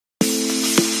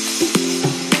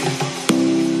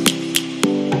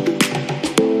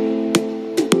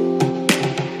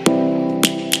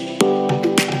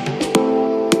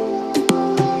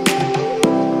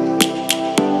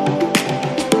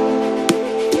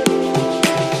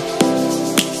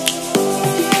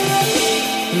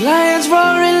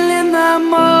roaring in the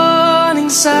morning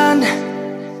sun,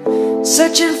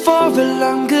 searching for a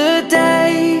longer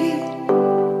day.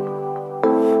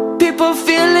 People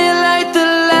feeling like the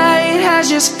light has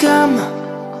just come.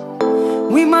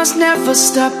 We must never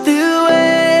stop the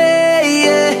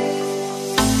way.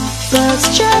 Birds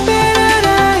chirping and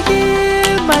I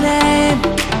hear my name,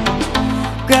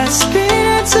 grasping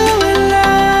into a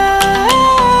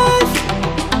life.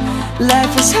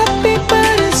 Life is happy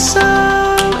but it's so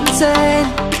insane.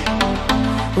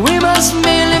 We must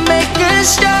merely make a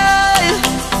start.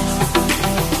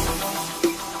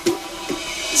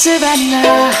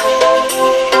 Savannah,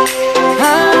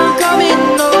 I'm coming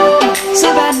home.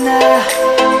 Savannah,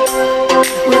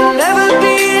 we'll never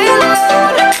be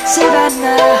alone.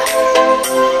 Savannah,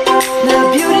 the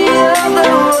beauty of the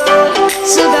world.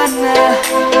 Savannah,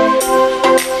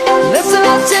 let's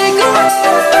all take a walk.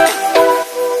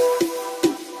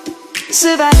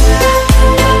 Savannah,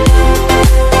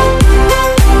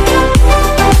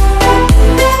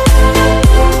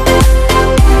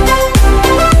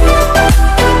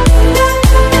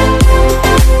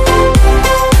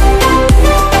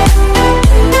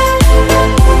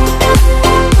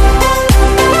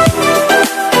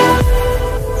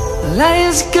 light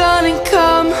is gonna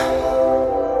come.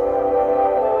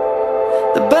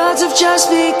 The birds have just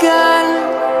begun.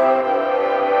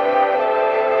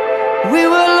 We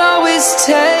will always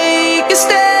take a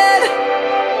stand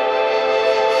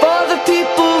for the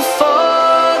people, for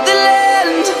the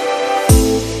land.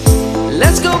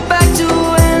 Let's go back to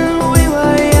when we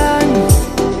were young.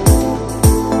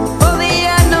 For the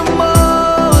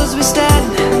animals we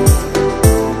stand.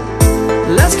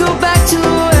 Let's go back to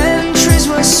when trees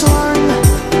were swung,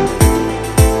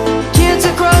 kids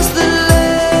across the land.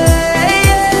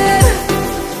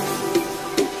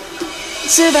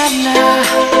 Savannah,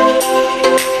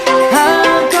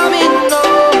 I'm coming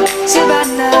home.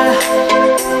 Savannah,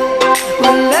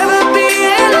 we'll never be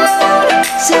alone.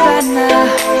 Savannah,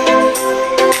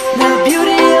 the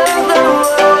beauty of the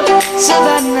world.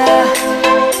 Savannah,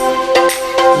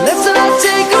 let's all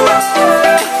take a walk.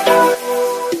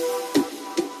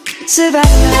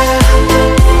 Savannah,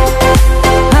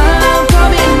 I'm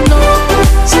coming home.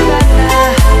 Savannah,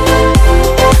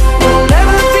 we'll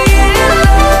never be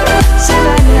alone.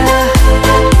 Savannah,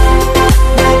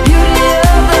 the beauty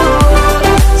of the world.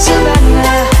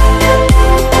 Savannah,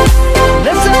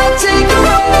 let's all take a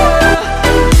walk.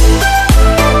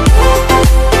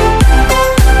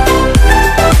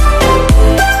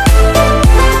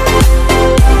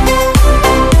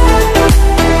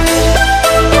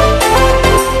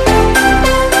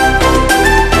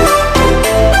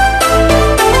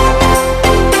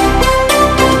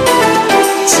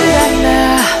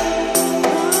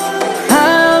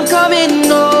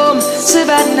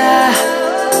 Savannah,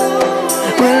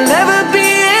 we'll never be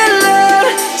alone.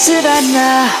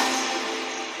 Savannah.